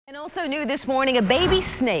And also new this morning, a baby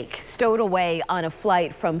snake stowed away on a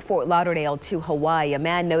flight from Fort Lauderdale to Hawaii. A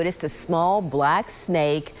man noticed a small black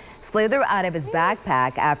snake slither out of his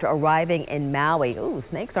backpack after arriving in Maui. Ooh,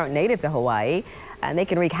 snakes aren't native to Hawaii, and they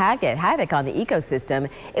can wreak havoc on the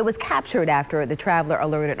ecosystem. It was captured after the traveler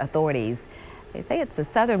alerted authorities. They say it's a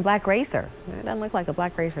southern black racer. It doesn't look like a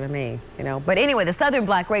black racer to me, you know. But anyway, the southern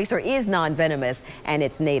black racer is non-venomous, and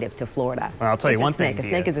it's native to Florida. Well, I'll tell you one thing, A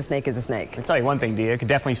snake is a snake is a snake. I'll tell you one thing, Dia. It could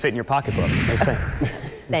definitely fit in your pocketbook. Just saying.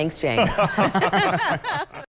 Thanks, James.